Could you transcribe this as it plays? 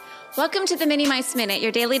Welcome to the Mini Mice Minute,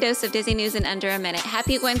 your daily dose of Disney news in under a minute.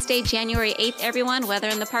 Happy Wednesday, January 8th, everyone. Weather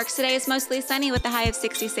in the parks today is mostly sunny with a high of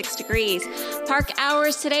 66 degrees. Park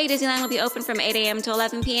hours today, Disneyland will be open from 8 a.m. to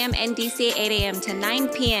 11 p.m. and DC 8 a.m. to 9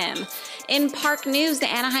 p.m. In park news, the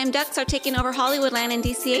Anaheim Ducks are taking over Hollywoodland in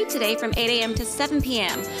DC today from 8 a.m. to 7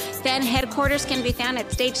 p.m. Fan headquarters can be found at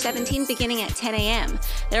Stage 17 beginning at 10 a.m.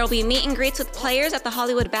 There will be meet and greets with players at the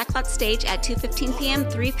Hollywood Backlot stage at 2:15 p.m.,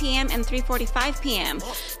 3 p.m., and 3:45 p.m.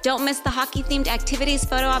 Don't miss the hockey-themed activities,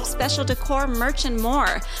 photo ops, special decor, merch, and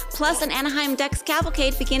more. Plus, an Anaheim Ducks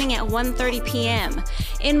cavalcade beginning at 1:30 p.m.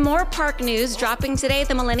 In more park news, dropping today,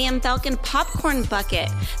 the MILLENNIUM FALCON popcorn bucket.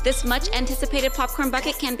 This much-anticipated popcorn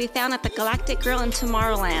bucket can be found at the Galactic Grill in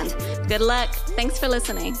Tomorrowland. Good luck. Thanks for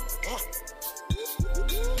listening.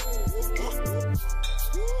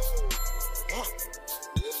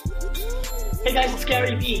 Hey guys, it's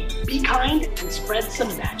Gary V. Be kind and spread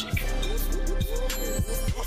some magic.